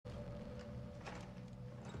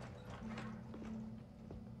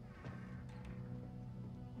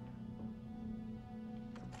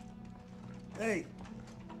Hey,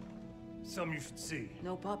 something you should see.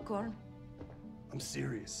 No popcorn? I'm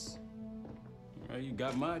serious. Well, you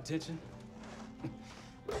got my attention.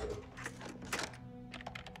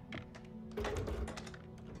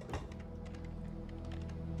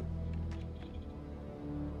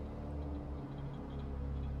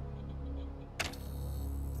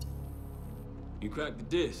 You cracked the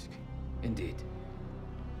disc. Indeed.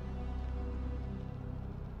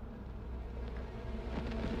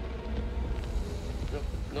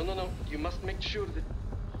 No. You must make sure that...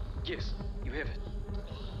 Yes, you have it.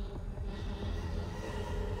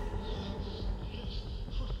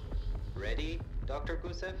 Ready, Dr.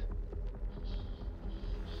 Gusev?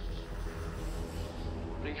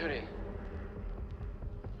 Bring her in.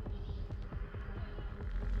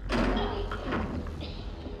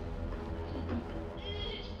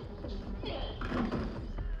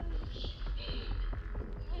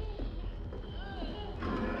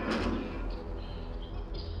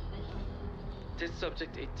 Test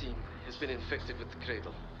subject 18 has been infected with the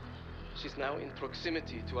cradle. She's now in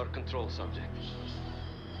proximity to our control subject.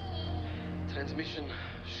 Transmission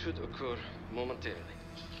should occur momentarily.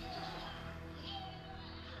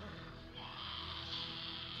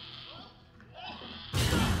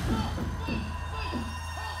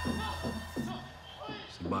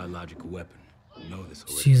 It's a biological weapon. You know this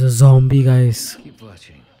already. She's a zombie, guys. Keep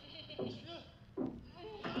watching.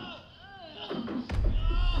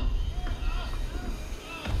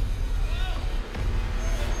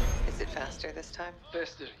 Is it faster this time?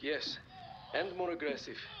 Faster, yes. And more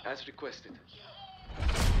aggressive, as requested.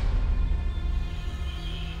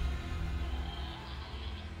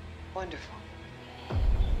 Wonderful.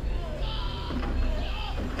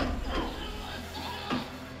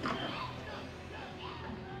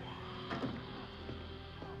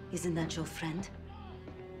 Isn't that your friend?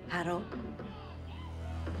 Harrow?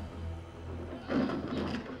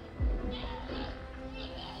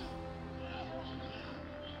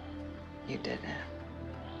 You did it.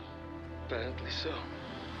 Apparently so.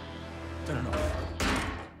 Turn it off.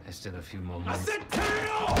 There's still a few more I minutes. said turn it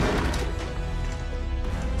off!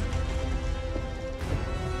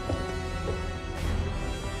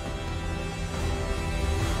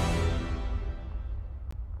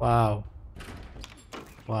 Wow.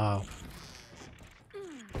 Wow.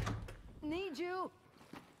 Need you.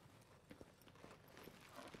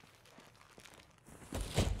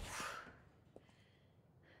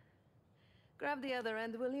 Grab the other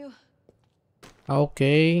end, will you?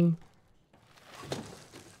 Okay.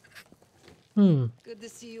 Good to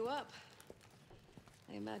see you up.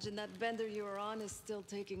 I imagine that bender you were on is still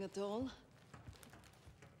taking a toll.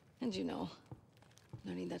 And you know,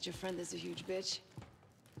 learning that your friend is a huge bitch.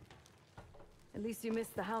 At least you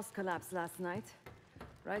missed the house collapse last night.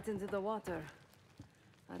 Right into the water.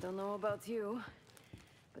 I don't know about you,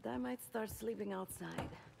 but I might start sleeping outside.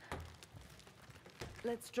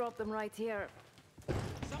 Let's drop them right here.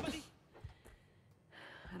 Somebody!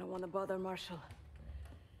 I don't want to bother Marshall.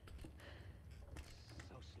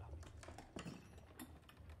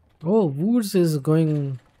 Oh, Woods is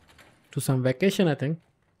going to some vacation, I think.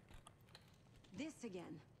 This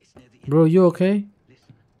again. Bro, you okay?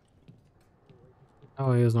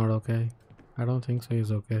 Oh, he is not okay. I don't think so.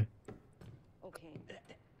 He's okay. Okay.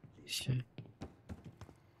 Shit.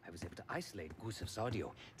 I was able to isolate Gusev's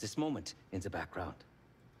audio. This moment in the background.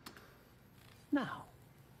 Now.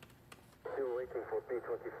 Still waiting for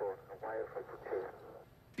B-24, a wire from Fucina.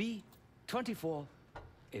 B-24,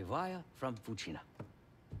 a wire from Fucina.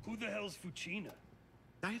 Who the hell's Fucina?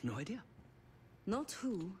 I have no idea. Not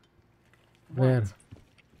who. Where?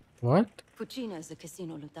 What? Fucina is a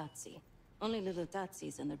casino Lutazzi. Only the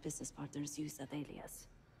Lutazzis and their business partners use that alias.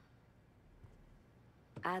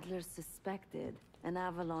 Adler suspected an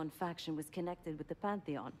Avalon faction was connected with the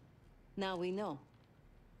Pantheon. Now we know.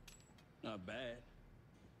 Not bad.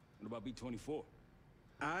 What about B-24?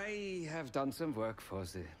 I have done some work for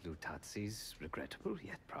the Lutazzis. Regrettable,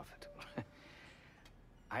 yet profitable.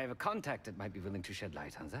 I have a contact that might be willing to shed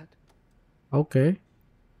light on that. Okay.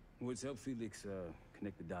 Woods, help Felix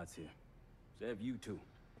connect the dots here. So have you two.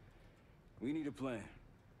 We need a plan.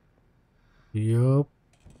 Yup.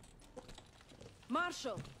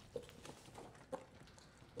 Marshall!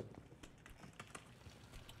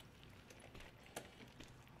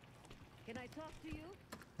 Can I talk to you?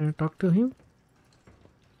 Can I talk to him?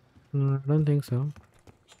 No, I don't think so.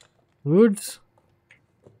 Woods.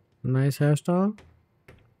 Nice hairstyle.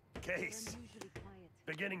 Case.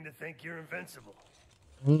 Beginning to think you're invincible.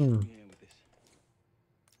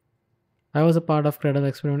 I was a part of Cradle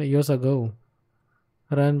experiment years ago.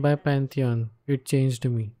 Run by Pantheon. It changed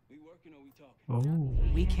me. Oh.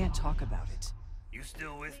 We can't talk about it. You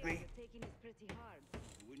still with me?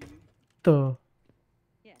 So,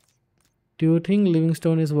 do you think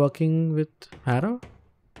Livingstone is working with Harrow?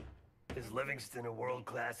 Is Livingston a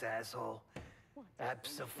world-class asshole?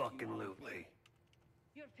 Abso-fucking-lutely.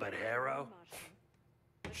 But Harrow?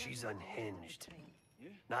 She's unhinged.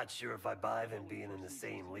 Not sure if I buy them being in the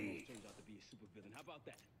same league.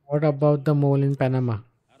 What about the mole in Panama?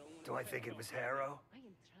 Do I think it was Harrow?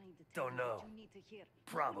 Don't know.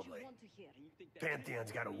 Probably.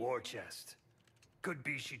 Pantheon's got a war chest. Could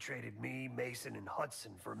be she traded me, Mason, and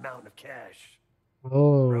Hudson for a mountain of cash.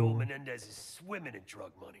 Raul Oh. Menendez is swimming in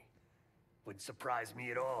drug money. Wouldn't surprise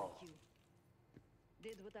me at all.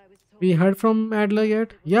 We heard from Adler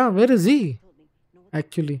yet? Yeah, where is he?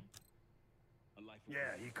 Actually.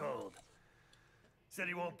 Yeah, he called. Said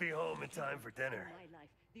he won't be home in time for dinner.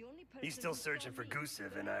 He's still searching for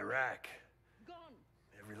Gusev in Iraq.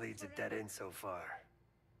 Every lead's a dead end so far.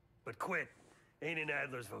 But quit ain't in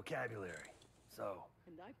Adler's vocabulary. So,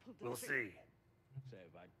 we'll see.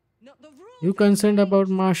 You concerned about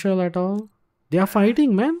Marshall at all? They are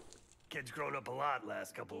fighting, man. Kid's grown up a lot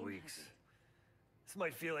last couple weeks. This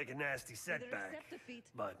might feel like a nasty setback,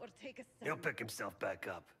 but he'll pick himself back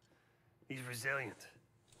up. He's resilient.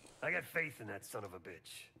 I got faith in that son of a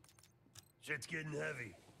bitch. Shit's getting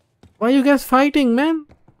heavy. Why you guys fighting, man?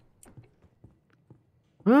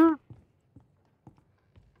 Huh?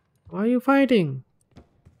 Why are you fighting?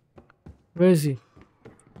 Where is he?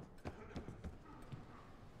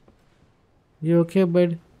 You okay,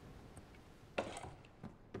 bud?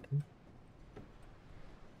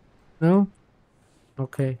 No?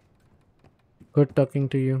 Okay. Good talking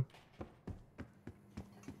to you.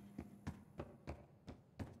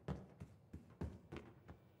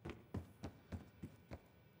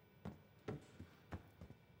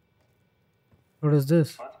 What is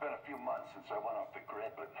this? Well, it's been a few months since I went off the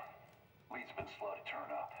grid, but leads been slow to turn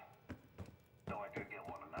up. Though I could get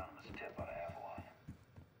one anonymous tip out of Avalon.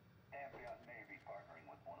 Pantheon Navy partnering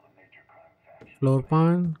with one of the major crime factions. Floor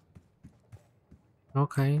pan.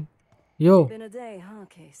 Okay. Yo. Been a day, huh,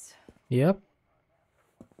 Case? Yep.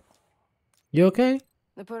 You okay?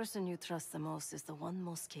 The person you trust the most is the one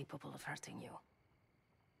most capable of hurting you.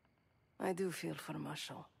 I do feel for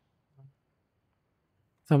Marshall.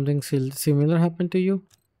 Something similar happened to you?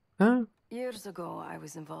 Huh? Years ago, I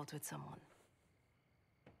was involved with someone.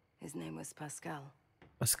 His name was Pascal.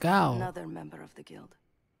 Pascal. Another member of the guild.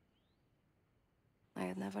 I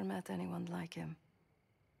had never met anyone like him.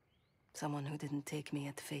 Someone who didn't take me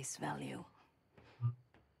at face value.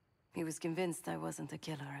 He was convinced I wasn't a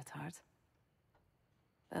killer at heart.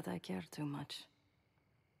 That I cared too much.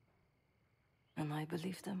 And I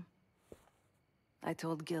believed him. I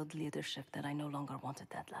told guild leadership that I no longer wanted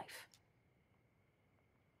that life.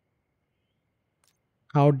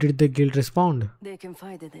 How did the guild respond? They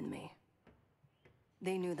confided in me.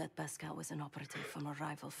 They knew that Pascal was an operative from a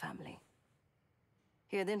rival family.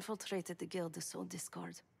 He had infiltrated the guild to sow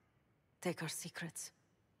discord. Take our secrets.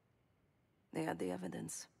 They had the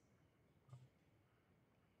evidence.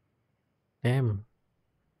 Damn.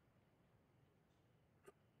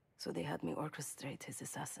 So they had me orchestrate his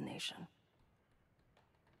assassination.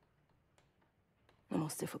 The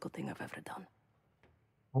most difficult thing I've ever done.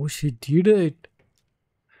 Oh, she did it.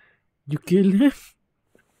 You killed him?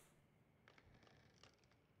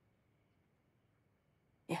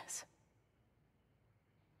 Yes.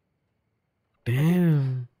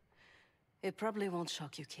 Damn. It probably won't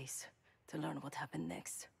shock you, Case, to learn what happened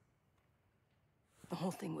next. The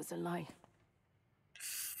whole thing was a lie.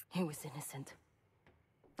 He was innocent.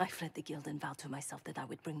 I fled the guild and vowed to myself that I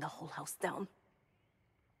would bring the whole house down.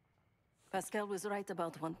 Pascal was right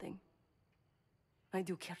about one thing. I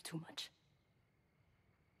do care too much.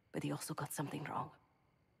 But he also got something wrong.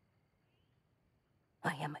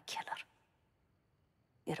 I am a killer.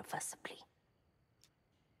 Irreversibly.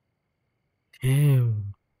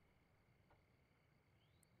 Damn.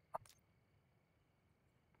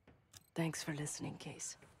 Thanks for listening,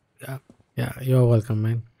 Case. Yeah, you're welcome,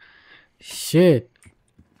 man. Shit.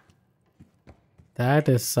 That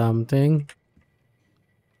is something.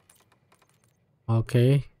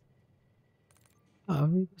 Okay.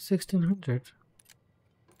 1600.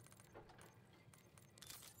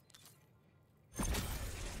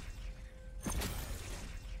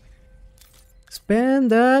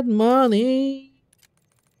 Spend that money.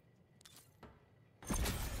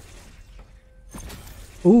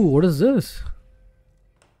 Ooh, what is this?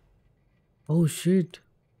 Oh shit.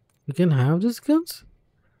 You can have these guns?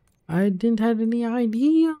 I didn't have any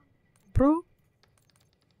idea, bro.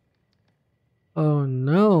 Oh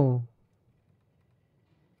no.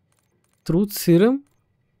 truth serum.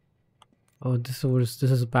 Oh, this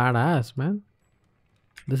is badass, man.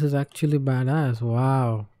 This is actually badass.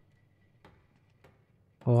 Wow.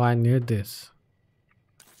 Oh, I need this.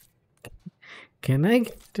 Can I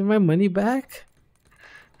get my money back?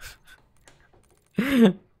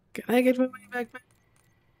 Can I get my money back, man?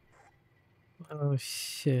 Oh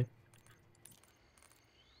shit.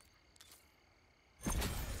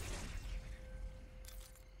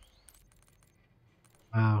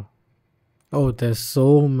 Wow. Oh, there's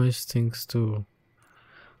so much things to.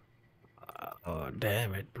 Oh,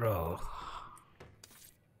 damn it, bro.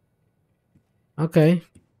 Okay.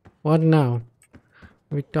 What now?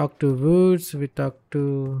 We talk to Woods, we talk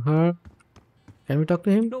to her. Can we talk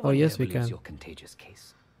to him? No Oh, one yes, here we believes can. your contagious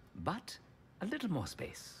case, but a little more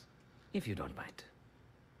space, if you don't mind.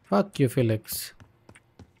 Fuck you, Felix.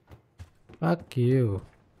 Fuck you.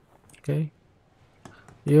 Okay.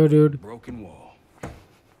 You, dude. Broken wall.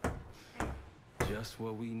 Just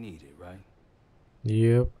what we needed, right?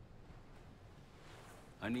 Yep.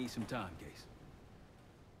 I need some time, Case.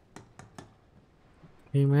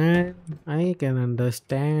 Hey, man. I can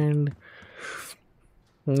understand.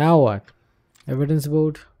 Now what? Evidence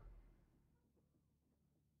board?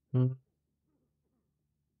 Hmm.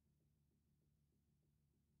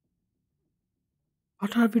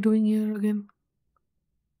 What are we doing here again?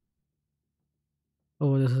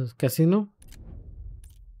 Oh, this is casino.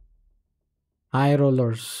 High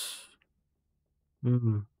rollers.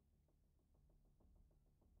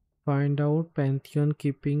 Find out Pantheon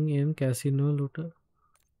keeping in casino looter.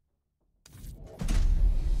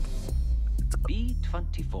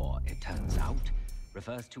 B24, it turns out,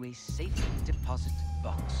 refers to a safe deposit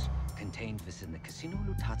box contained within the Casino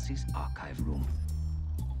Lutazi's archive room.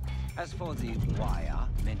 As for the wire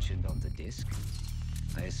mentioned on the disc,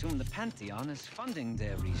 I assume the Pantheon is funding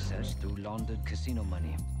their research through laundered casino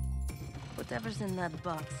money. Whatever's in that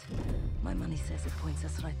box, my money says it points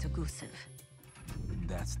us right to Gusev.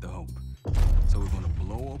 That's the hope. So we're gonna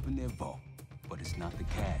blow open their vault, but it's not the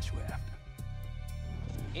cash we're after.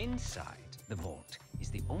 Inside the vault is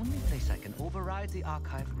the only place I can override the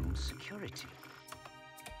archive room's security.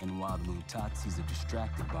 And while the Lutazis are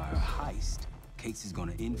distracted by our heist, Case is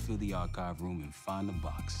gonna infill the archive room and find the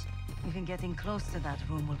box. Even getting close to that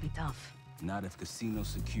room will be tough. Not if casino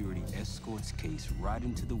security escorts Case right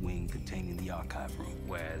into the wing containing the archive room.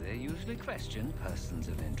 Where they usually question persons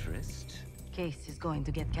of interest. Case is going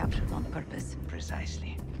to get captured on purpose.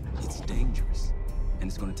 Precisely. It's dangerous, and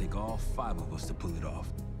it's gonna take all 5 of us to pull it off.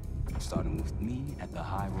 Starting with me at the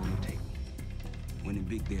high roller table. Winning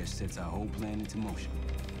big there sets our whole plan into motion.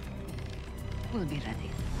 We'll be ready.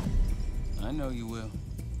 I know you will.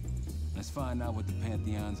 Let's find out what the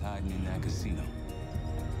Pantheon's hiding in that casino.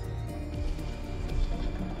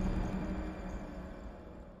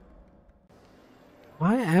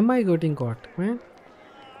 Why am I getting caught, man?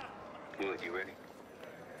 Wood, you ready?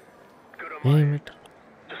 Good on Damn it.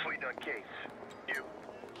 Just waiting on Case. You.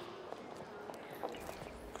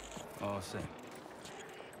 All set.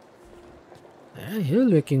 Yeah, you're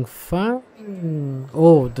looking fine.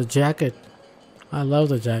 Oh, the jacket. I love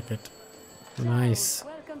the jacket. Nice.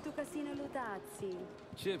 Welcome to Casino Lutazzi.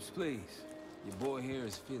 Chips, please. Your boy here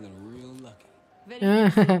is feeling real lucky. Very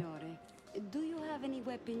good, signore. Do you have any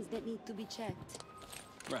weapons that need to be checked?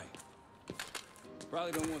 Right.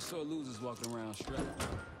 Probably don't want sore losers walking around strapped.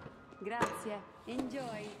 Grazie.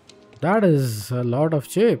 Enjoy. That is a lot of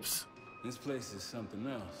chips. This place is something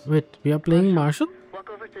else. Wait, we are playing Marshall? Walk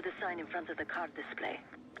over to the sign in front of the card display.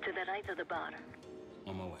 To the right of the bar.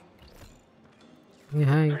 On my way. Hey,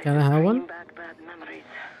 hi, can I have one? Back bad memories.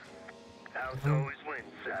 House always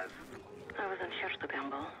wins, Sav. I wasn't here to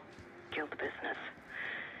gamble. Guild business.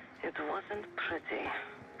 It wasn't pretty.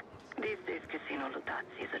 These days, Casino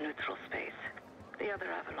Lutazzi is a neutral space. The other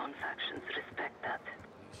Avalon factions respect that.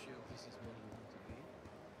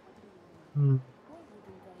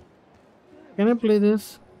 Can I play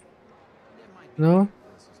this? No?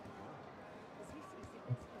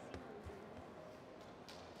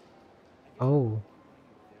 Oh.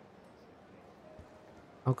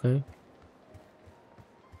 Okay.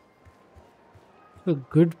 A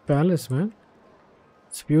good palace, man.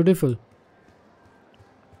 It's beautiful.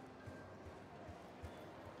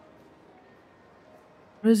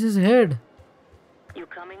 Where's his head? You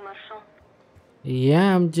coming, Marshal?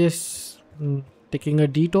 Yeah, I'm just taking a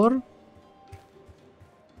detour.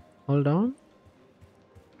 Hold on.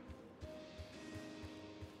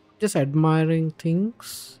 Just admiring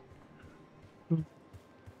things.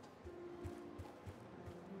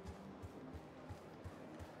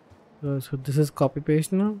 So this is copy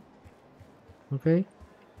paste now. Okay.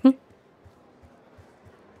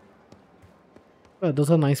 Yeah, those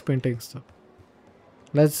are nice paintings though.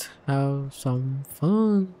 Let's have some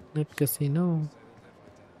fun at casino.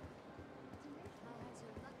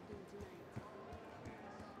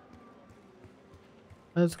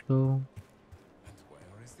 Let's go.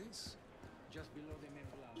 Where is this? Just below the main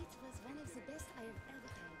block. It was one of the best I have ever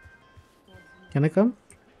had. Can I come?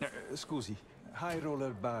 Scusi, high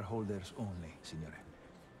roller bar holders only, signore.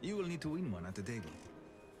 You will need to win one at the table.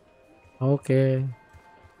 Okay.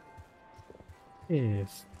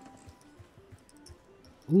 Yes.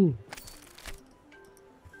 Ooh.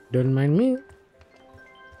 Don't mind me.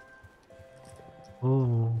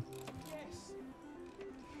 Oh.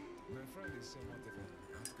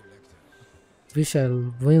 We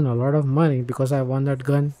shall win a lot of money because I won that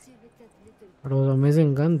gun. It was an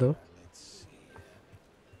amazing gun though.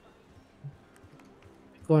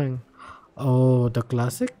 Going. Oh, the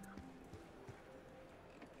classic?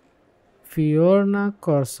 Fiorna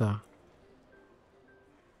Corsa.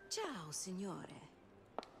 Ciao, signore.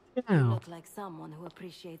 You Yeah. look like someone who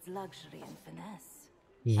appreciates luxury and finesse.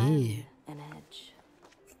 Yeah. And an edge.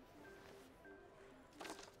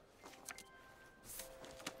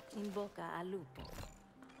 In bocca al lupo.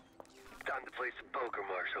 Time to play some poker,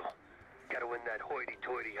 Marshal. Gotta win that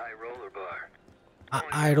hoity-toity high roller bar.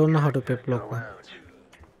 I don't know how to play poker.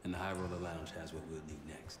 And the High Roller Lounge has what we'll need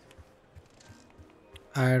next.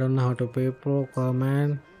 I don't know how to play poker,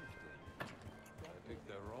 man. I picked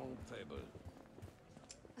the wrong table.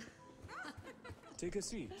 Take a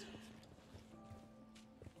seat.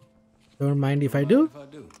 Don't mind if I do? If I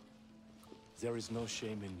do. There is no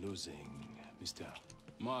shame in losing, Mr.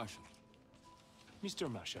 Marshall. Mr.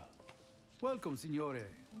 Marshall. Welcome, signore.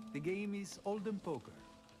 The game is Hold'em Poker,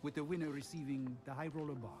 with the winner receiving the high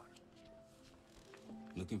roller bar.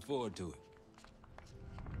 Looking forward to it.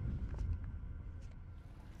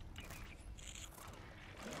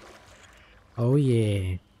 Oh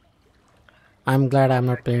yeah. I'm glad I'm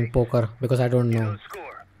not playing poker because I don't know.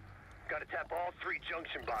 Score. Gotta tap all 3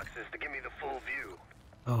 junction boxes to give me the full view.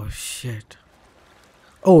 Oh shit.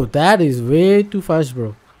 Oh, that is way too fast,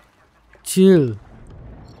 bro. Chill.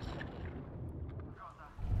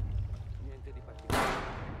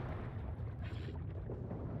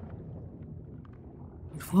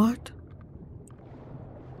 What?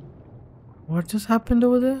 What just happened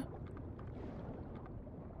over there?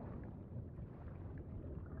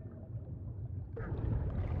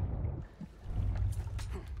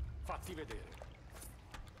 Fatti vedere.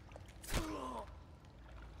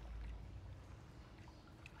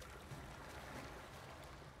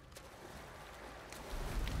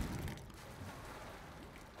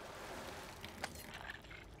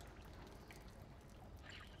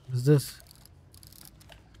 What is this?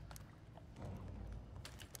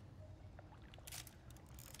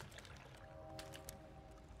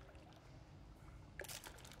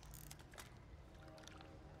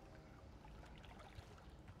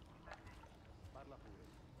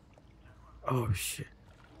 Oh shit.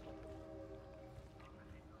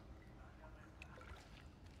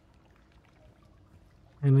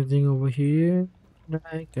 Anything over here that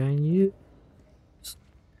I can use?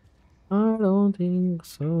 I don't think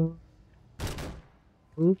so.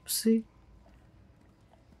 Oopsie.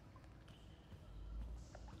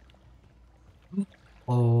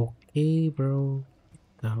 Okay, bro.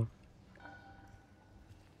 No.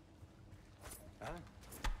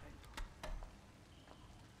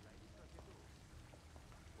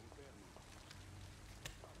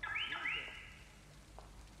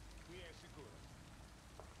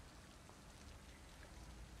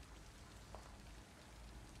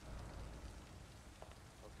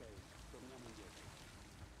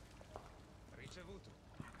 Ricevuto.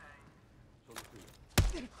 Sono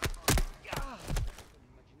qui.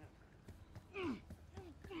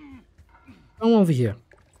 Come over here.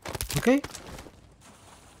 Okay?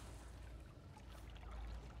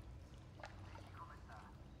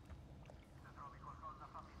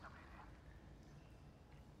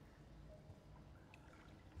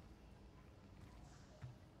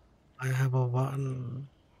 I have a one.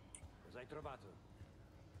 Cosa hai trovato?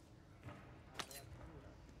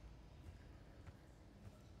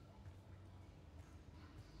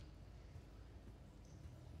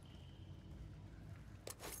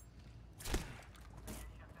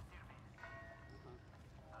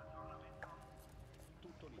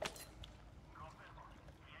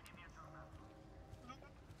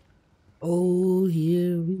 Oh,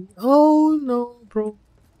 here we. Oh no, bro.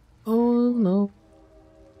 Oh no.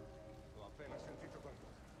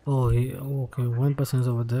 Oh, he. Oh, okay, 1%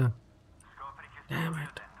 over there. Damn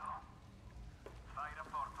it.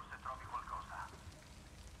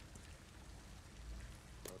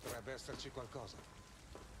 Dovrebbe esserci qualcosa.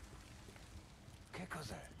 Che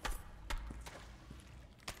cos'è?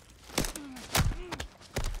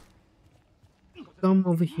 Come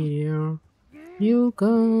over here. You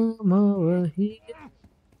come over here.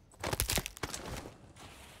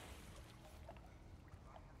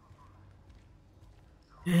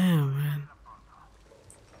 Yeah, man.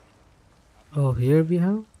 Oh, here we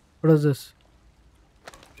have. What is this?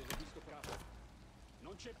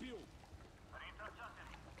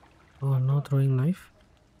 Oh, no throwing knife.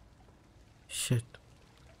 Shit.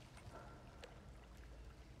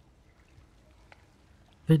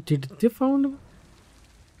 Wait, did they found him?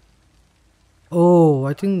 Oh,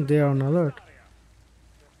 I think they are on alert.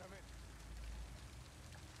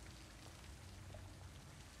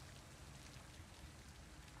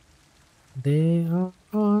 They are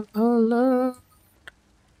on alert.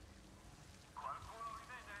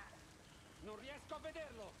 Non riesco a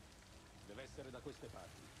vederlo. Deve essere da queste parti.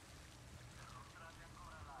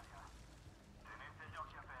 Tenete gli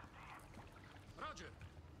occhi aperti. Roger.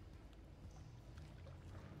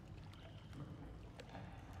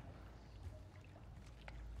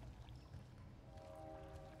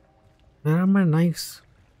 Where are my knives?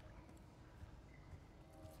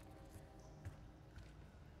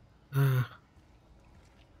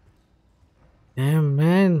 Damn,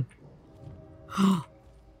 man.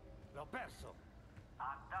 L'ho perso.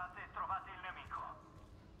 Andate e trovate il nemico.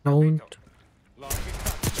 Don't. L'ho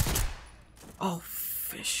avvistato. Oh,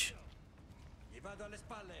 fish. Gli vado alle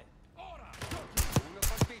spalle. Ora. Uno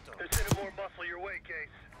colpito. They're sending more muscle your way, Case.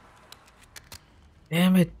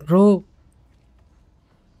 Damn it, bro.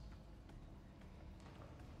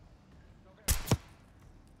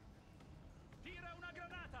 Tira una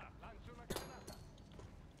granata. Lancio una granata.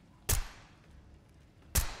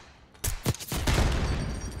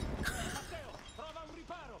 Matteo, trova un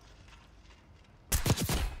riparo.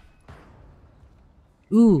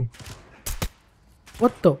 Ooh.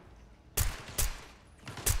 What the?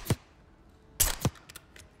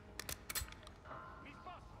 Mi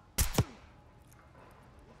sposto.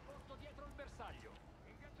 Mi sposto dietro il bersaglio.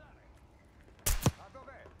 Ingaggiare. Ma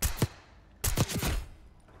dov'è?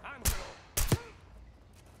 Angelo.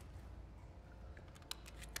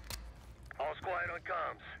 All's quiet on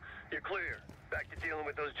comms. You're clear. Back to dealing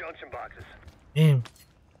with those junction boxes. Damn.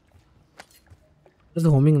 There's a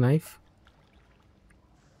homing knife.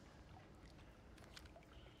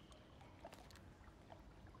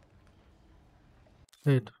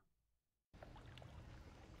 Wait.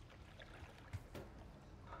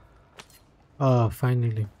 Oh,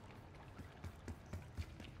 finally.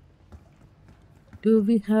 Do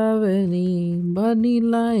we have any money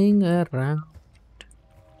lying around?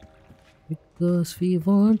 Because we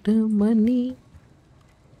want the money.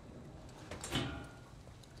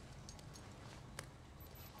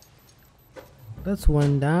 That's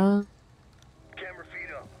one down. Camera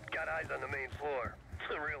feed up. Got eyes on the main floor.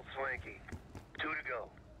 Real swanky. 2 to go.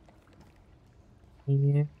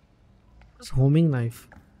 Yeah. This homing knife.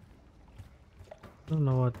 Don't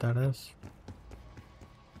know what that is.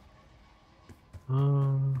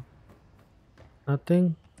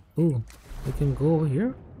 Nothing. Ooh, we can go over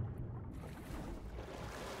here.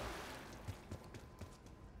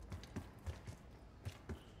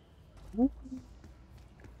 Ooh.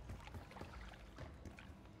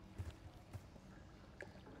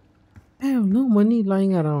 I have no money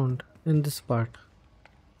lying around in this part.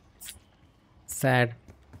 Sad.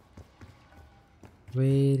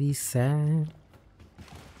 Very sad.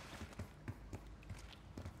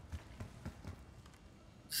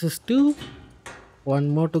 This is 2. 1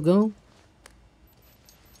 more to go.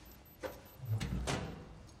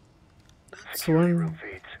 That's Security 1. room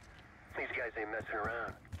feeds. These guys ain't messing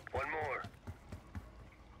around. One more.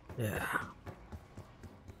 Yeah.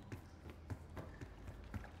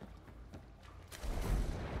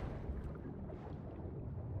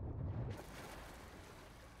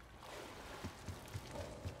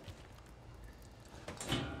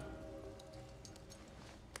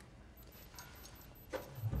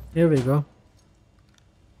 Here we go.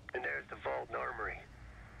 And there's the vault and armory.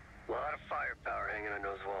 A lot of firepower hanging on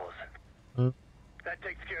those walls. That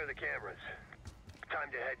takes care of the cameras.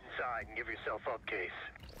 Time to head inside and give yourself up, Case.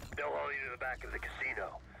 They'll haul you to the back of the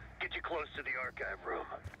casino. Get you close to the archive room.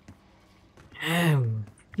 Damn.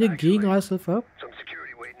 You're geeing yourself up? Some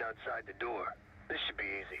security waiting outside the door. This should be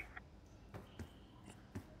easy.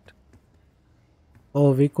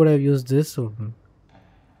 Oh, we could have used this one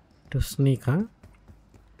to sneak, huh?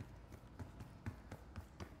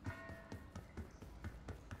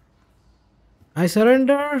 I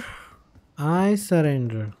surrender. I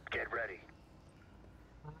surrender. Get ready.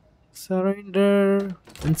 Surrender.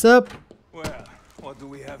 Hands up. Well, what do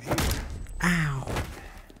we have here? Ow.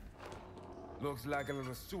 Looks like a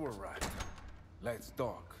little sewer rat. Let's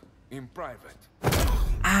talk. In private.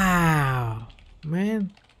 Ow.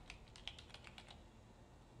 Man.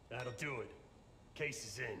 That'll do it. Case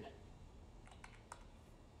is in.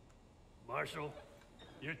 Marshal,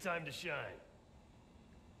 your time to shine.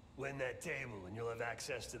 Win that table and you'll have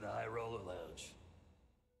access to the High Roller Lounge.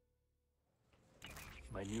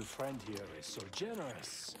 My new friend here is so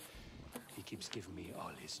generous. He keeps giving me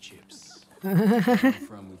all his chips. Where I'm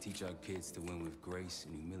from, we teach our kids to win with grace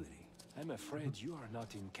and humility. I'm afraid you are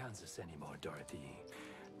not in Kansas anymore, Dorothy.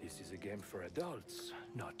 This is a game for adults,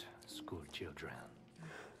 not school children.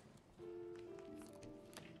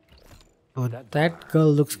 Oh, that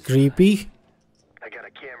girl looks creepy. I got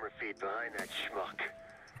a camera feed behind that schmuck.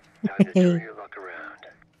 Time to turn your luck around.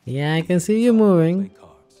 Yeah, I can see you moving.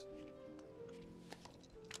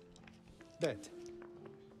 Bet.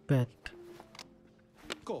 Bet.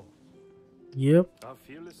 Go. Yep. A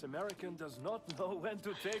fearless American does not know when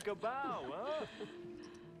to take a bow, huh?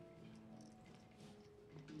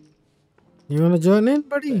 You wanna join in,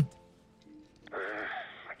 buddy?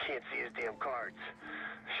 I can't see his damn cards.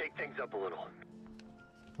 Shake things up a little.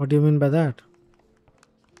 What do you mean by that?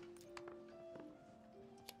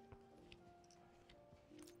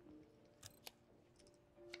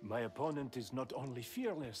 My opponent is not only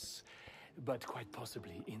fearless, but quite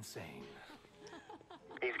possibly insane.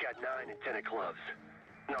 He's got 9 and 10 of clubs.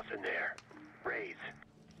 Nothing there. Raise.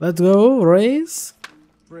 Let's go, raise.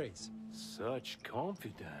 Raise. Such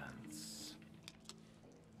confidence.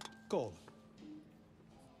 Call.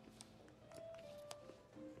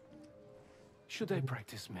 Should I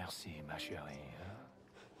practice merci, ma chérie? Huh?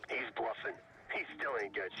 He's bluffing. He still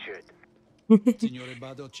ain't got shit. Signore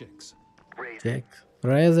Bado checks. Raise. Check.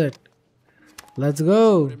 Raise it. Let's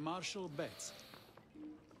go. Signore Marshall bets.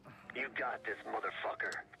 You got this,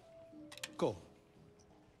 motherfucker. Call.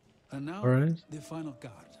 And now, Alright. the final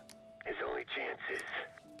card. His only chance is...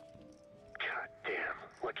 God damn.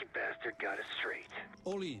 Lucky bastard got us straight.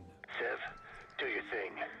 All in. Sev, do your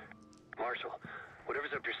thing. Marshall,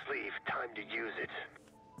 whatever's up your sleeve, time to use it.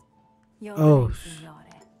 Oh.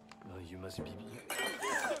 Oh, you must be...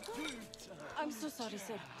 I'm so sorry,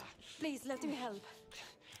 sir. Please, let me help.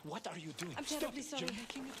 What are you doing? I'm Stop terribly it. sorry. You're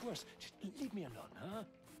making it worse. Just leave me alone, huh?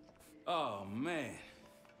 Oh, man.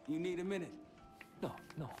 You need a minute? No,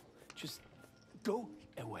 no. Just go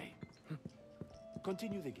away.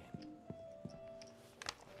 Continue the game.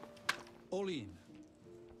 All in.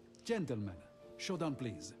 Gentlemen, showdown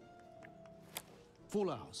please. Full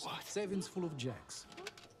house. What? Sevens full of jacks.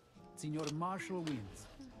 Signor Marshall wins.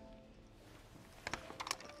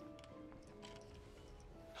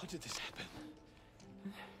 How did this happen?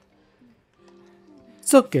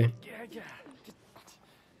 It's okay. Yeah.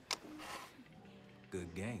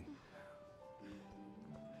 Good game.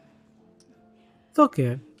 It's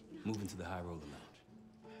okay. Moving to the High Roller Lounge.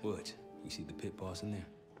 What? You see the pit boss in there?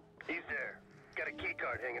 He's there. Got a key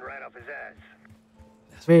card hanging right off his ass.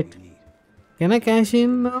 That's Wait. what we need. Can I cash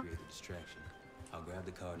in now? Create a distraction. I'll grab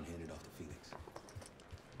the card and hand it off to Felix.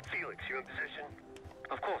 Felix, you in position?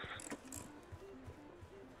 Of course.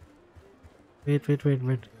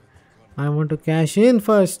 Wait. I want to cash in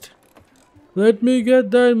first. Let me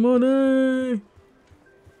get that money.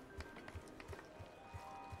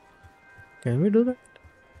 Can we do that?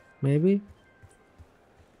 Maybe.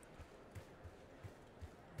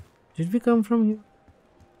 Did we come from here?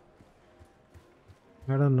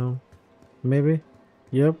 I don't know. Maybe.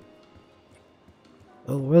 Yep.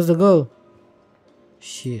 Oh, where's the goal?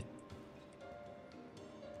 Shit.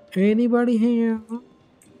 Anybody here?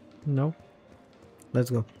 No. Let's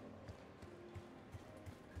go.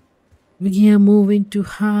 We are moving to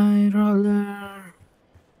High Roller.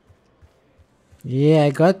 Yeah, I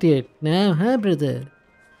got it now, huh, brother?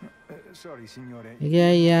 Sorry, signore. Yeah,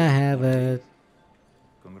 I have it.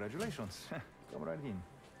 Congratulations. Come right in.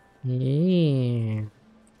 Yeah.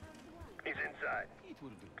 He's inside.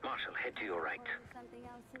 Marshall, head to your right.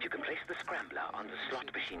 You can place the scrambler on the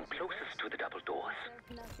slot machine closest to the double doors.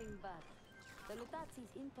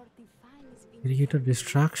 Create a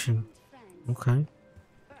distraction. Okay.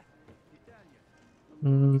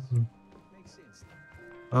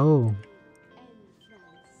 Oh.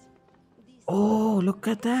 Oh, look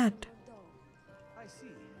at that.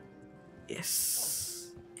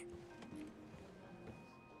 Yes.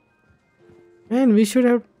 Man, we should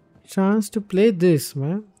have chance to play this,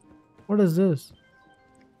 man. What is this?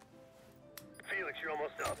 Felix, you're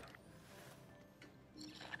almost up.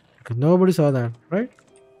 Okay, nobody saw that, right?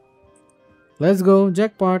 Let's go,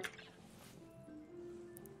 jackpot.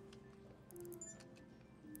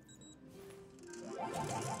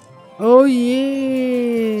 Oh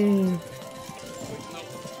yeah.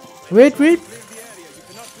 Wait, wait.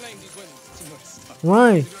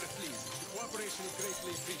 Why? Cooperation is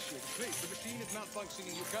greatly appreciated. Please, the machine is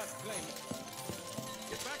malfunctioning. You can't claim it.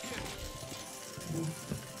 Get back here.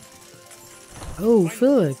 Oh,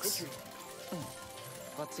 Felix.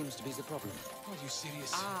 What seems to be the problem? Are you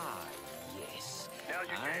serious? Ah, yes.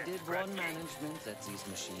 I did one management at these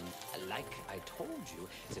machines. Like I told you,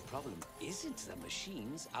 the problem isn't the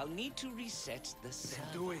machines. I'll need to reset the server.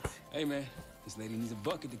 Do it. Hey, man. This lady needs a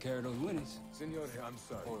bucket to carry those winnings. Senor, I'm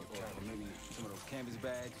sorry. Or maybe some of those canvas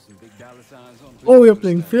bags with some big dollar signs on them. Oh, you're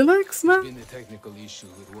playing Felix now? There's been a technical issue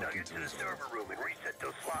with working to the server room and reset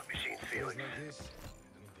those slot machines, Felix.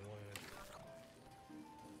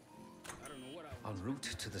 En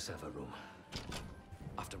route to the server room.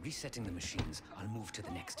 After resetting the machines, I'll move to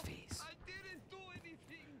the next phase. I didn't do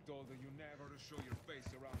anything. Told her you never to show your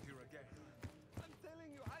face around here again. I'm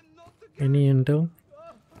telling you, I'm not the guy. Any intel?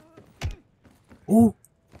 Oh,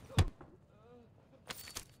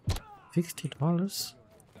 $60.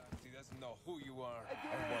 He doesn't know who you are or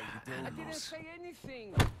why you I do didn't this. say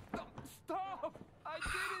anything. Stop! I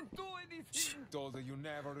didn't do anything. Told her you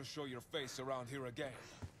never to show your face around here again.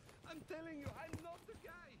 I'm telling you, I'm not the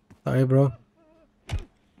guy. Sorry, bro.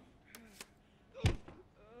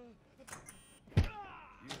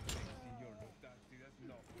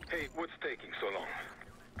 Hey, what's taking so long?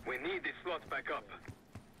 We need these slots back up.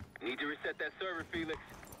 Need to reset that server, Felix.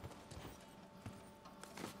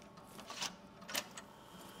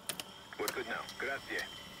 We're good now. Grazie.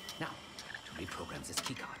 Now, to reprogram this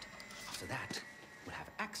keycard, so that we'll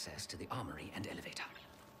have access to the armory and elevator.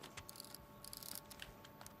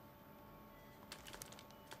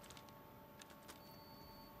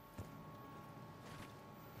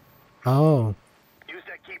 Oh. Use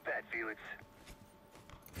that keypad, Felix.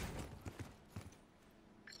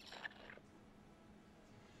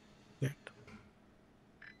 Yet.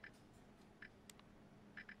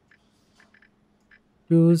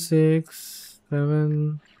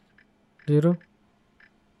 2670.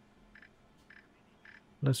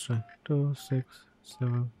 Let's try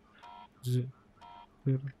 2670.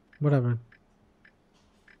 What happened?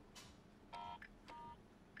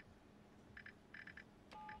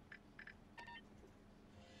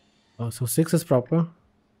 Oh, so 6 is proper.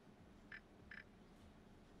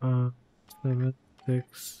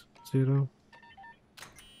 760.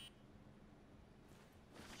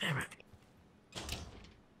 Damn it.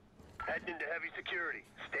 Heading into heavy security.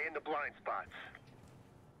 Stay in the blind spots.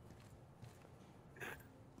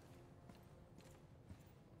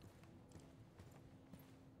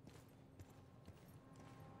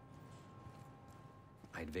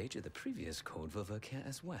 I'd wager the previous code will work here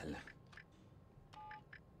as well.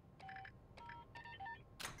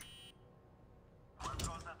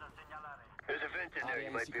 There's a vent in there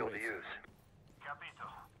you might be able to use.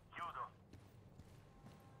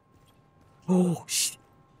 Oh, shit.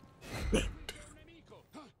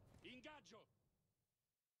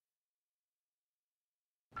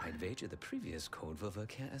 I'd wager the previous code will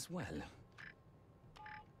work here as well.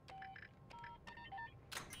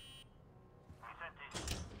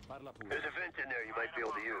 There's a vent in there you might be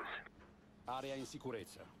able to use. Area in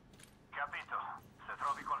sicurezza. Capito. Se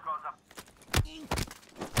trovi qualcosa...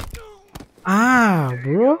 Ah,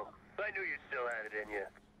 bro. I knew you still had it in you.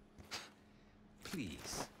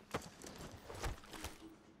 Please.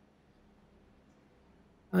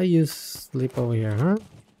 You sleep over here, huh?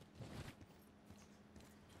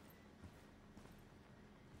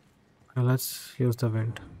 Okay, let's use the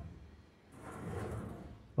vent.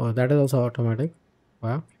 Oh, that is also automatic.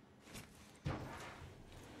 Wow.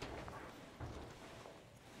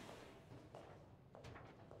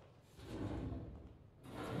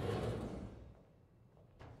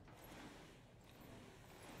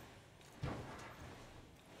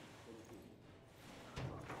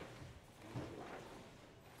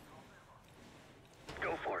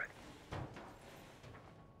 Go for it.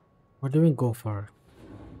 What do you mean go for it?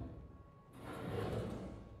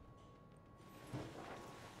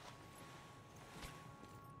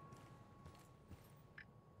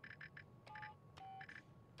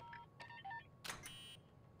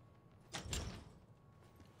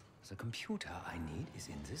 The computer I need is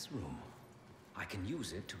in this room. I can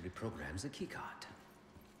use it to reprogram the keycard.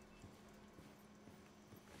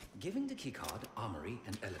 Giving the keycard armory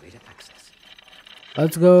and elevator access.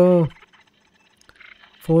 Let's go.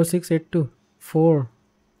 4682 4.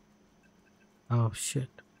 Oh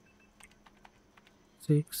shit.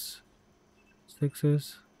 6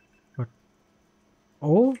 is what?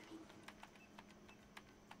 Oh,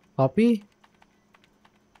 copy.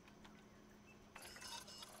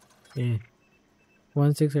 Yeah.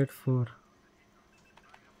 1684.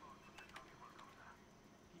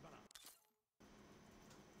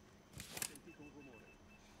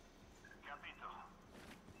 Capito.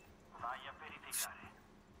 Vai a verificare.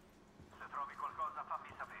 Se trovi qualcosa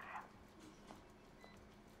fammi sapere.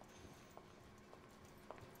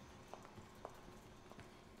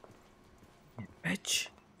 Bitch.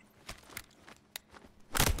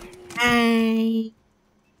 Hey.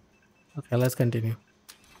 Okay, let's continue.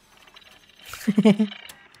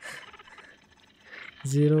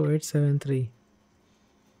 0873.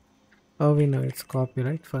 Oh, we know it's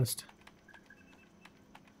copyright first.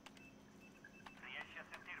 Riesci a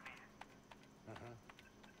sentirmi?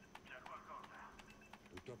 C'è qualcosa.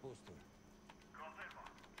 Tutto a posto. Confermo.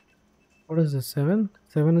 What is this? 7?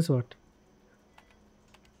 7 is what?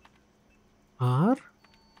 R?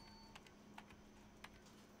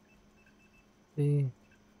 The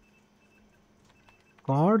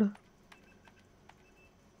card?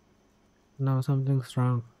 No, something's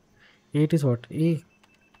wrong. 8 is what? E.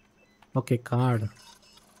 Okay, card.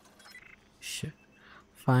 Shit.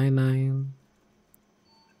 59.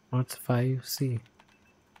 What's 5? C.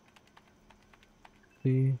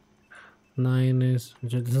 3. 9 is.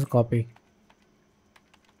 This is copy.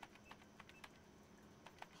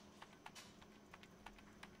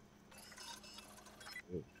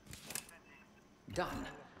 Done.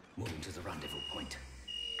 Moving to the rendezvous point.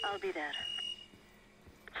 I'll be there.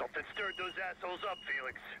 Something stirred those assholes up,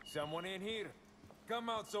 Felix. Someone in here? Come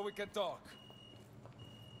out so we can talk.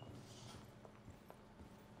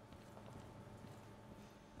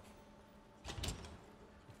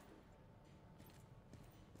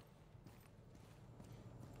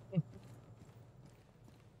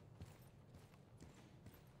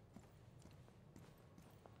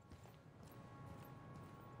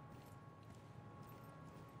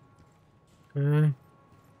 Okay.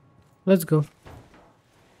 Let's go.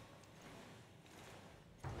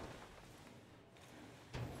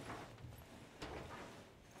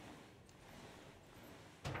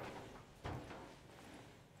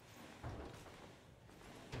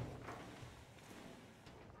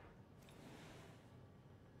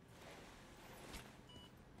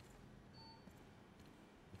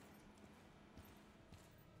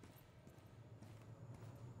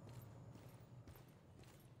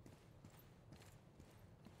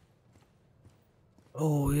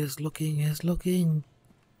 Oh, he's looking, he's looking.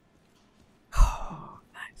 Oh,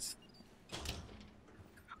 nice.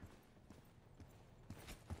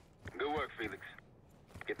 Good work, Felix.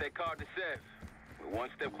 Get that card to Sev. We're one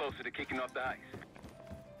step closer to kicking off the ice.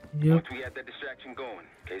 Yep. Once we have that distraction going,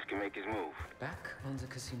 Case can make his move. Back on the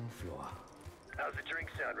casino floor. How's the drink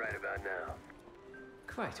sound right about now?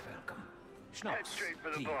 Quite welcome. Head straight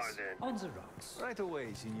for the bar, then. On the rocks. Right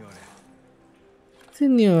away, signore.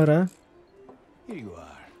 Signora. Here you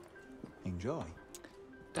are. Enjoy.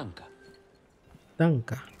 Danke.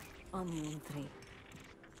 Danke. On the entry.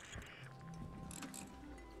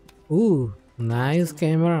 Ooh, nice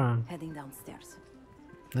camera. Heading downstairs.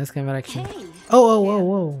 Nice camera action. Hey!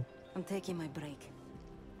 Oh. I'm taking my break.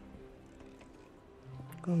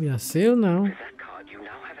 Gonna be a sale now. With that card, you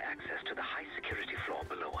now have access to the high security floor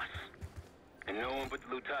below us. And no one but the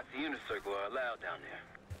Lutazzi Unit Circle are allowed down there.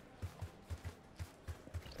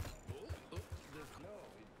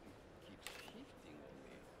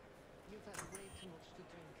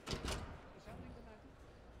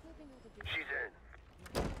 She's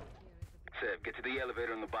in. Sev, get to the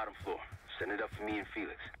elevator on the bottom floor. Send it up for me and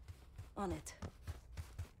Felix. On it.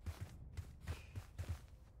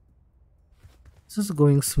 This is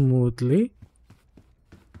going smoothly.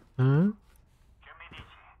 Huh?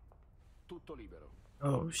 Tutto libero.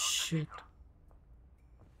 Oh shit.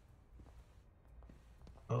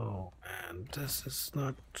 Oh man, this is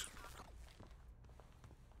not.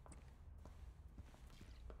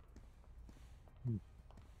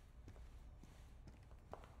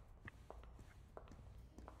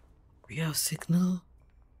 We have signal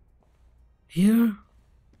here.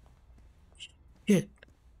 Shit.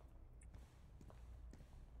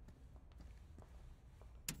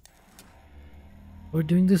 We're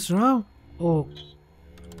doing this wrong. Oh.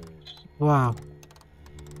 Wow.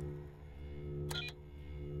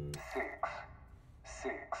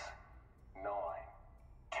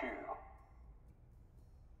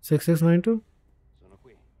 6692. Sono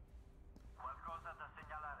qui. Qualcosa da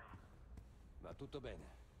segnalare? Va tutto bene.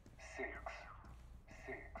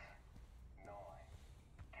 6692.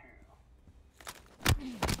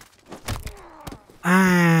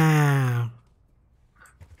 Ah.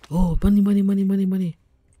 Oh, money.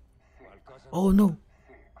 Oh no.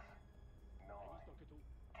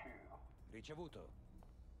 Ricevuto.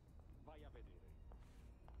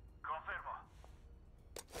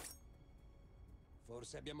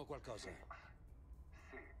 Forse abbiamo qualcosa.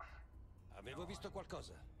 Avevo visto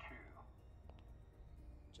qualcosa.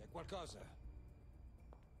 C'è qualcosa.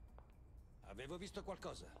 Avevo visto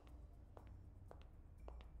qualcosa.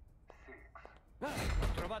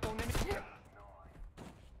 Ho trovato un nemico.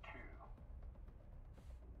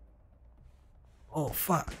 Oh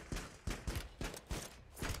fuck.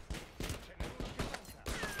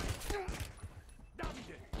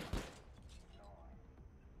 Davide!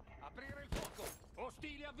 Aprire il fuoco!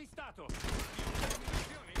 Ostile avvistato!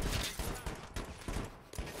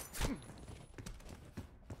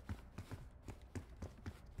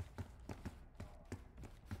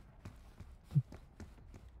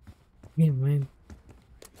 Hey man.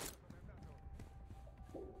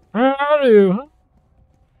 Where are you? Huh?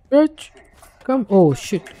 Bitch. Come. Oh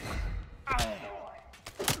shit.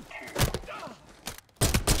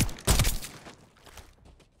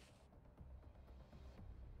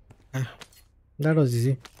 That was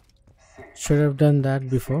easy. Should have done that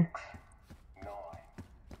before.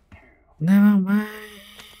 Never mind.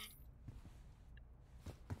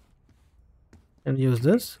 And use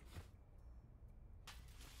this.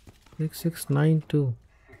 6692.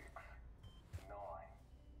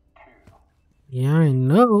 Yeah, I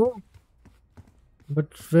know. But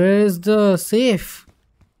where's the safe?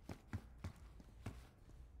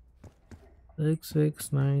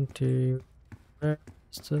 6692. Where's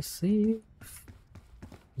the safe?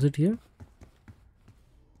 Is it here?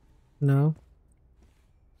 No.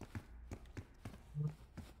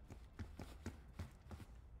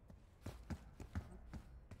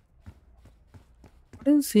 I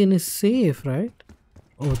didn't see any safe, right?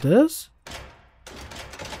 Oh, this?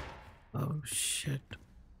 Oh shit.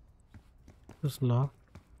 It's locked.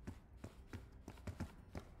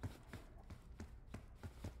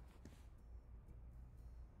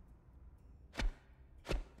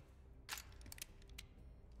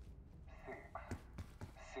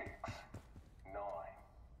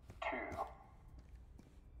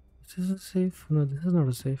 Is this a safe? No, this is not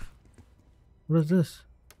a safe. What is this?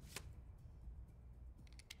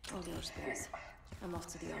 All yours, boys. I'm off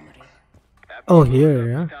to the armory. Oh, here,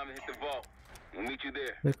 yeah. Time to hit the vault. We'll meet you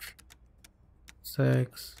there. 6,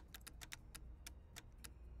 6,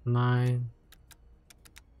 9.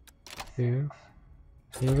 Here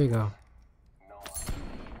we go.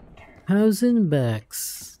 1,000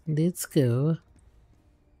 bucks. Let's go.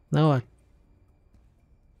 Now what?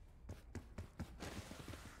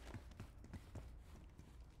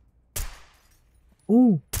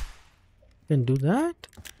 Ooh, can do that.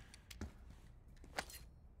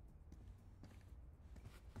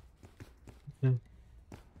 Okay,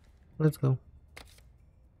 let's go.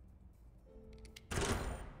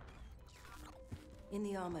 In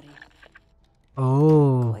the armory.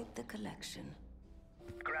 Oh. Quite the collection.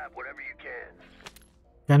 Grab whatever you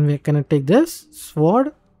can. Can I take this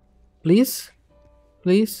sword? Please?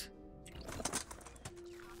 Please?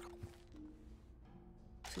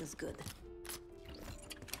 Feels good.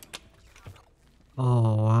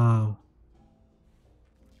 Oh wow.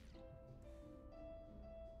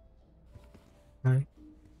 Okay.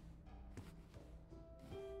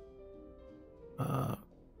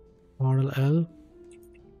 Model L.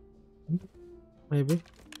 Maybe.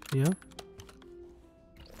 Yeah.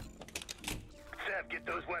 Sev, get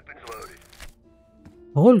those weapons loaded.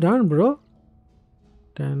 Hold on, bro.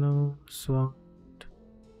 Dano SWAT.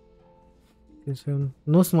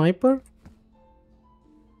 No sniper?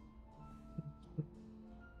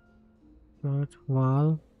 Right,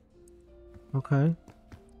 wall. Okay.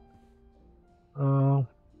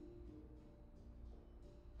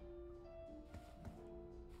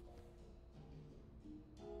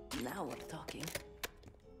 Now we're talking.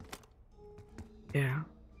 Yeah.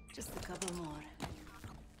 Just a couple more.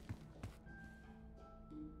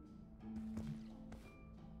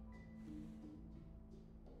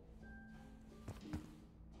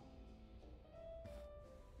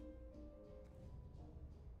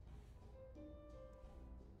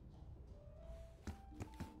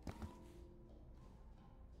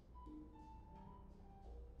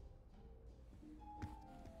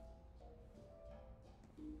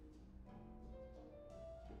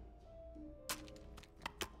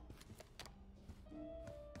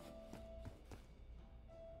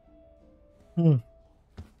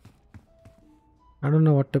 I don't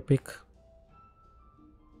know what to pick.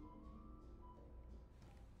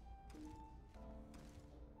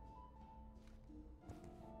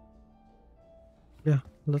 Yeah,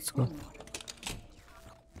 let's go.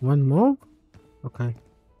 One more? Okay.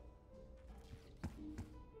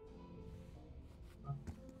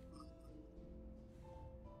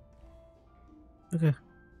 Okay.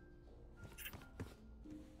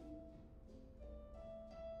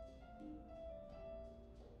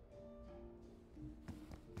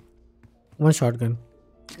 One shotgun.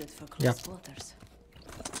 Good for close Yeah. quarters.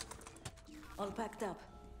 All packed up.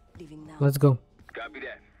 Leaving now. Let's go. Copy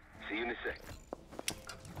that. See you in a sec.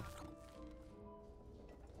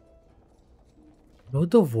 No,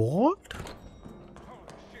 the what?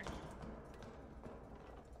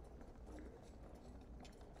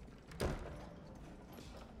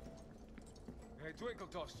 Hey,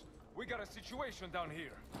 Twinkletos, we got a situation down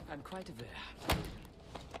here. I'm quite aware.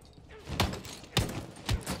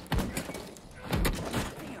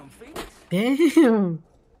 Damn, Phoenix. Damn.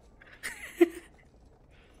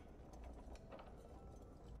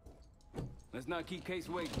 Let's not keep Case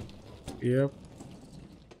waiting. Yep.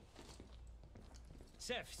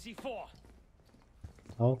 Seth, C4.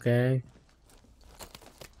 Okay.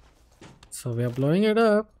 So we are blowing it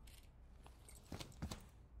up.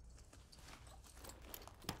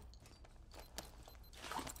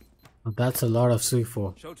 Oh, that's a lot of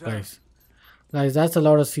C4, Showtime. guys. Guys, that's a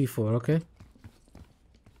lot of C4. Okay.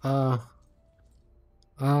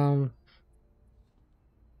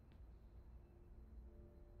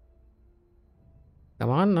 Come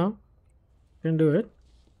on now. You can do it.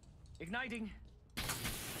 Igniting.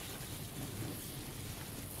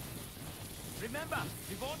 Remember,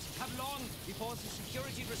 we won't have long before the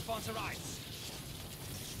security response arrives.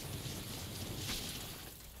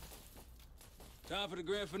 Time for the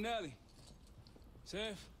grand finale.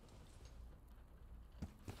 Seth?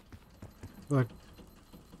 What?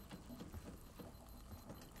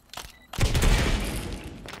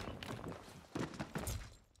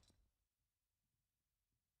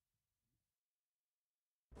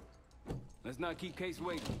 Let's not keep Case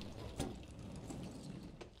waiting.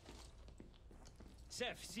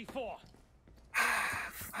 Seth, C4.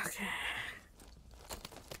 Okay.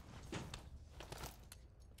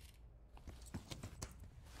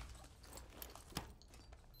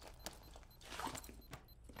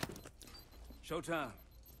 Showtime.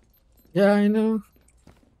 Yeah, I know.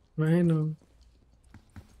 I know.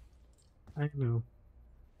 I know.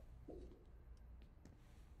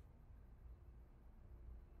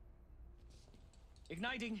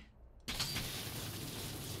 Igniting.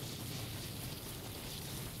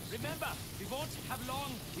 Remember, we won't have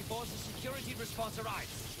long before the security response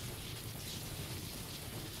arrives.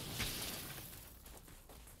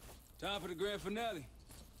 Time for the grand finale.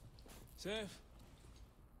 Seth?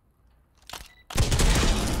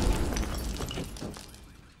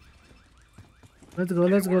 Let's go,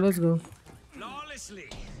 let's go, let's go. Flawlessly.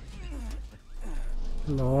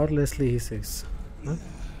 Lawlessly, he says. Huh?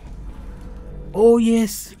 Oh,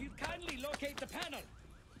 yes. If you kindly locate the panel.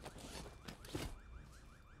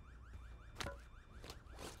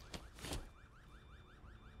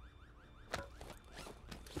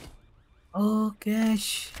 Oh,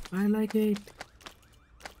 cash. I like it.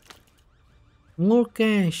 More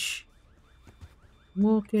cash.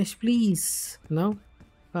 More cash, please. No?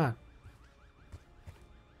 Ah.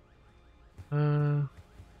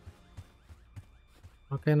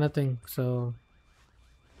 Okay, nothing. So.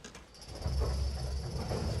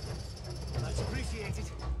 Much appreciated.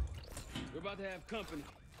 We're about to have company.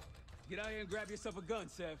 Get out here and grab yourself a gun,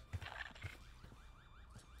 Seth.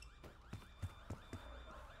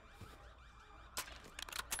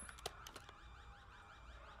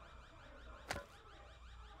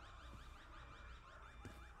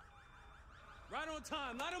 Right on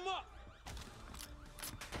time, light him up!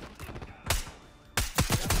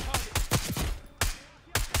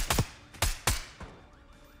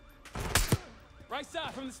 Right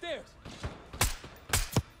side from the stairs.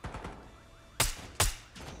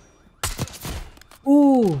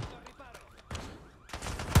 Ooh.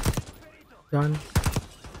 Done.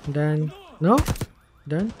 Done. No?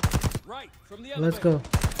 Done. Right from the Let's go.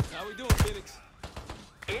 How we doing, Felix?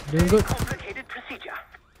 Doing good. Complicated procedure.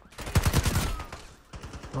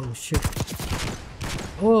 Oh shit.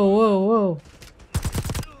 Whoa, whoa, whoa.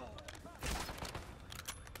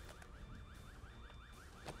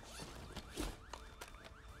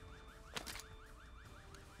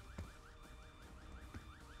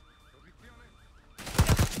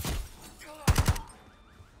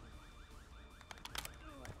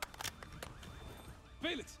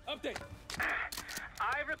 Felix, update.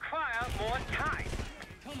 I require more time.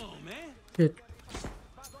 Come on, man. Shit.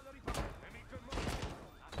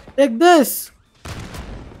 Take this.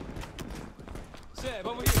 Seb,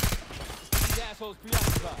 over here. These assholes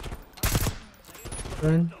preoccupied.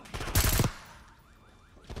 Run.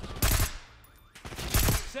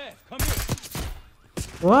 Seb, come here.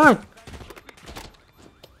 What?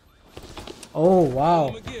 Oh wow.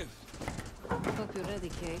 Hope you're ready,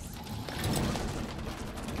 Case.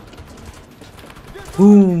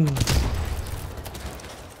 Boom.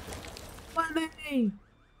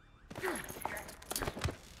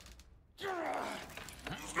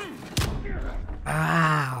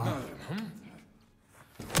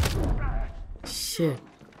 shit.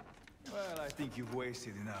 Well, I think you've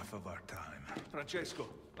wasted enough of our time. Francesco,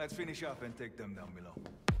 let's finish up and take them down below.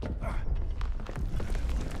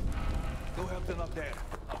 Go help them up there.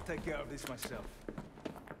 I'll take care of this myself.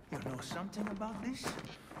 You know something about this?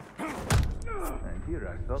 And here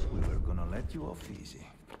I thought we were gonna let you off easy.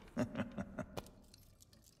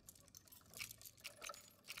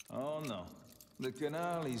 Oh no, the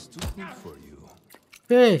canal is too good for you.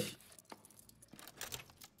 Fish.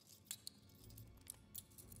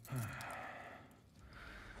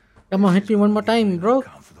 Come on, hit me one more time, bro.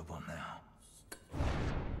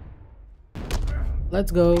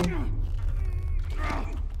 Let's go.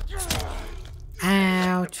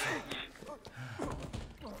 Ouch.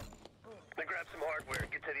 Then grab some hardware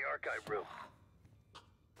and get to the archive room.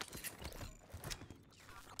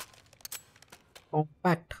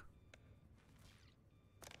 Compact.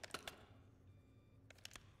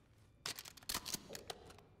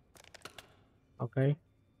 Okay.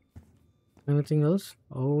 Anything else?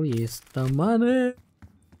 Oh yes, the money.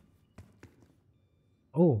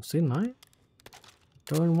 Oh, see, mine.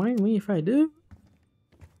 Don't mind me if I do.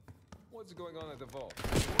 What's going on at the vault?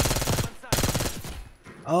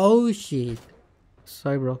 Oh shit.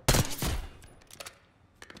 Sorry, bro.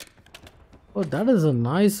 Oh, that is a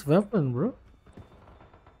nice weapon, bro.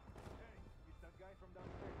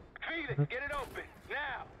 Feed it. Get it open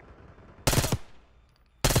now.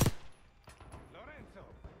 Lorenzo.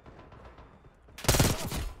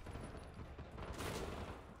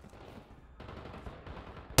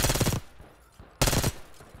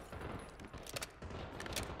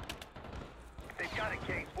 They've got a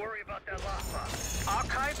case. Worry about that lockbox.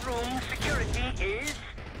 Archive room security is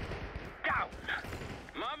down.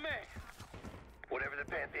 My man. Whatever the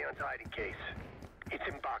Pantheon's hiding case, it's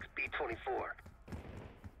in box B24.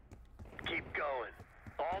 Keep going.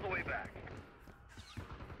 All the way back.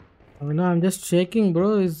 Oh no, I'm just checking,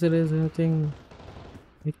 bro. Is there anything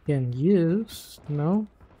we can use? No.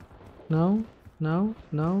 No. No.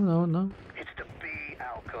 No. No. No. It's the B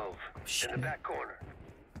alcove in the back corner.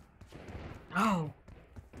 Oh.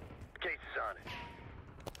 Case is on it.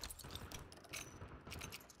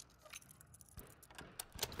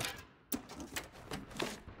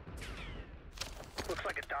 Looks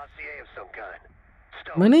like a dossier of some kind.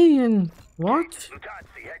 Stone. Money and what?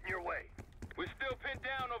 Lutazzi, heading your way. We're still pinned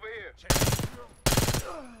down over here.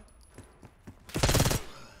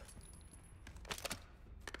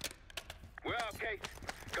 We're out, Case.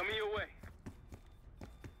 Coming your way.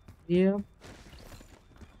 Yeah.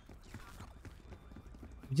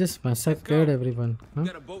 Just massacred everyone. Huh?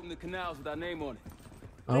 Got a boat in the canals with our name on it.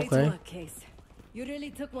 Okay. Great work, Case. You really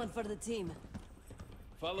took one for the team.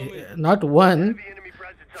 Follow me. Not one.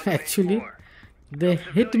 Actually, they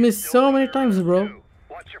hit me so many times, bro.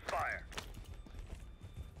 Watch your fire.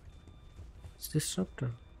 It's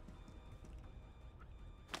disruptor.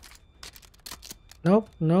 Nope.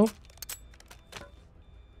 Nope.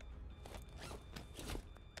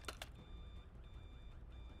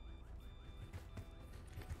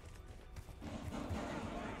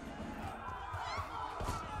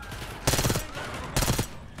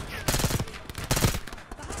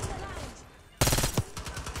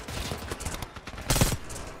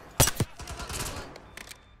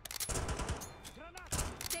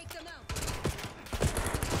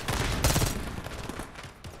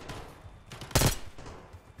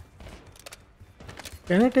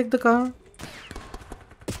 Can I take the car?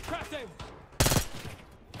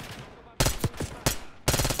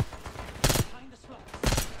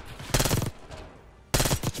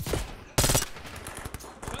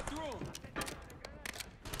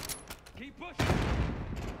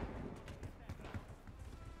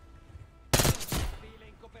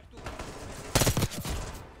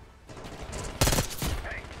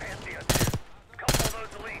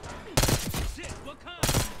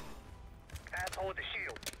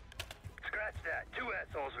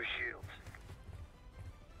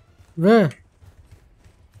 Where?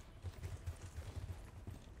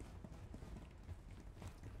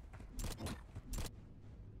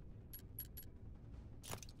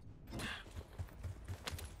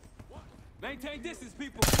 Maintain distance,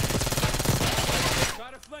 people.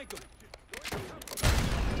 Try to flank them.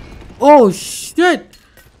 Oh shit!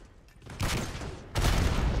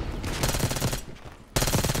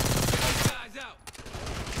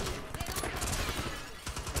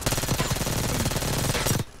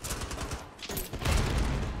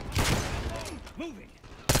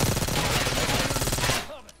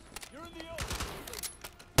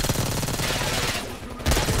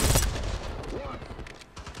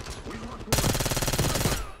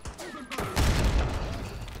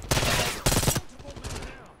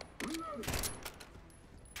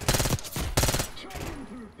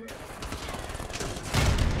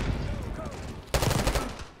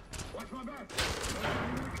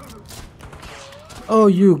 Oh,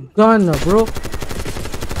 you gunner, bro.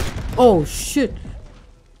 Oh shit.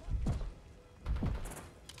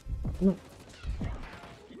 No.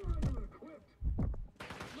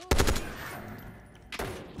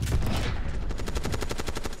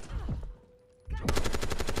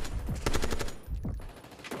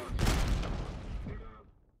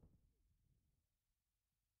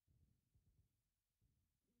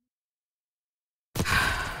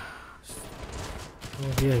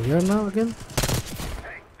 Oh, we are here now again.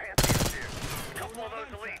 Couple of those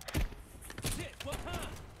elites.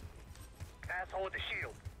 Asshole with the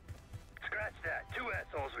shield. Scratch that. 2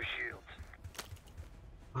 assholes with shields.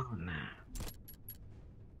 Oh nah.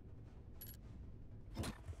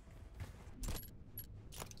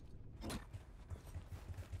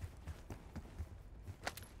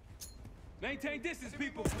 Maintain distance,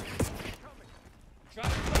 people.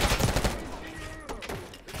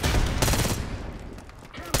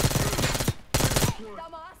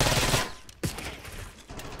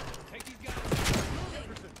 Take these guys.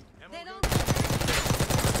 They don't.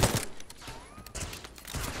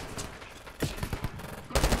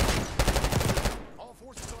 All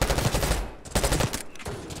forces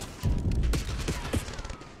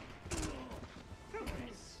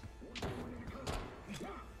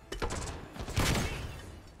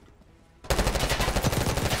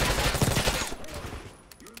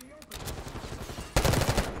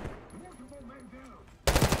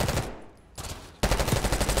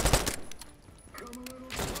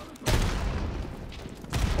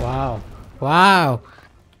Wow. Wow.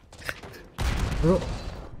 Bro.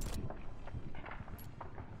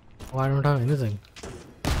 Oh, I don't have anything.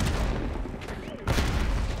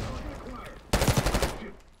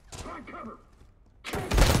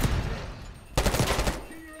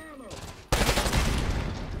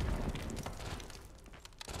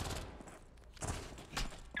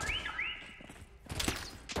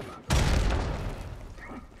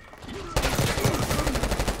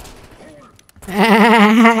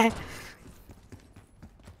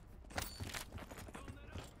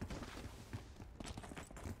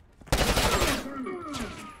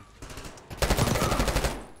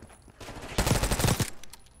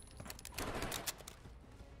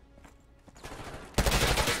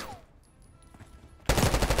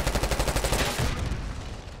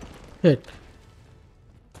 Hit.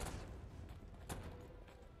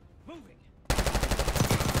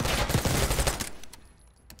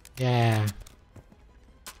 Yeah.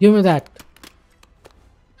 Give me that.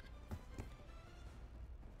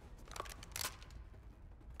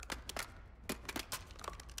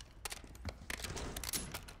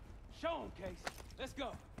 Show 'em, Case. Let's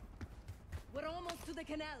go. We're almost to the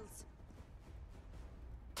canals.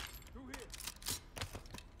 Through here.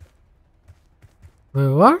 Wait,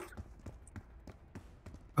 what?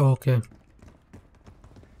 Okay.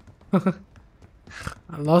 I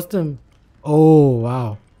lost him. Oh,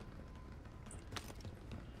 wow.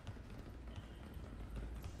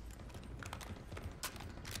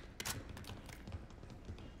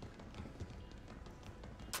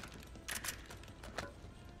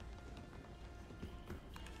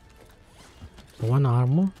 One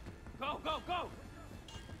armor. Go, go, go!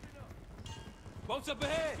 Boats up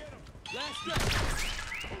ahead! Last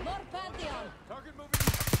stretch! More Pantheon. Target moving.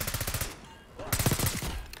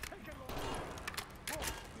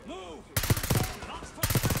 Move!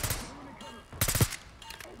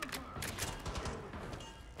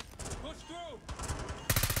 Push through!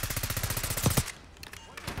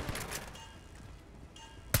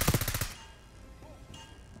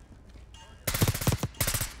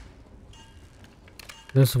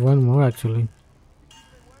 There's one more actually.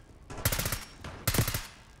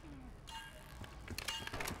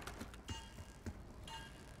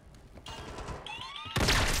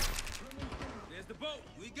 There's the boat.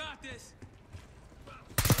 We got this.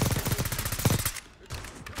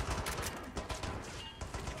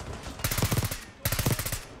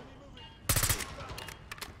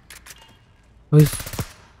 Oh, he's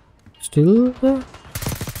still there?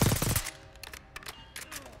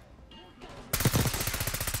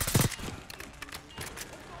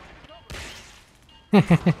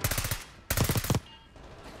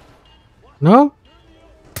 No?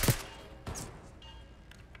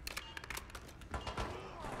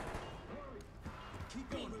 Keep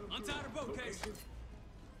going. Untie the boat, Case.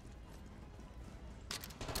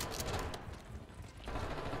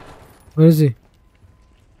 Where is he?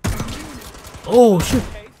 Oh shit!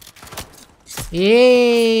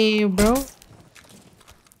 Hey, bro.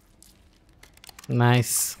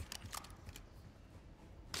 Nice.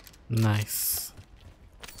 Nice.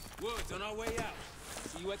 Woods on our way out.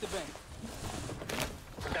 See you at the bank.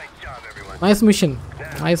 Nice job, everyone. Nice mission.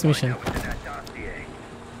 Nice mission.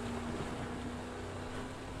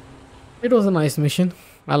 It was a nice mission.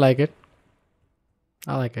 I like it.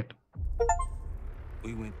 I like it.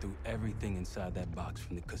 We went through everything inside that box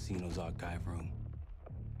from the casino's archive room.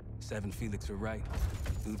 7 Felix were right.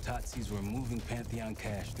 Lutazis were moving Pantheon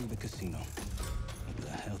cash through the casino with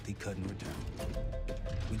a healthy cut in return.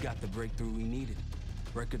 We got the breakthrough we needed.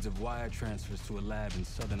 Records of wire transfers to a lab in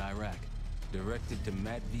southern Iraq, directed to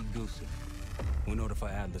Matt V. Gusev. We'll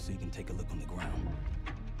notify Adler so you can take a look on the ground.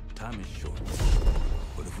 Time is short,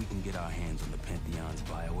 but if we can get our hands on the Pantheon's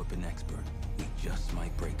bioweapon expert, we just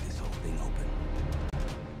might break this whole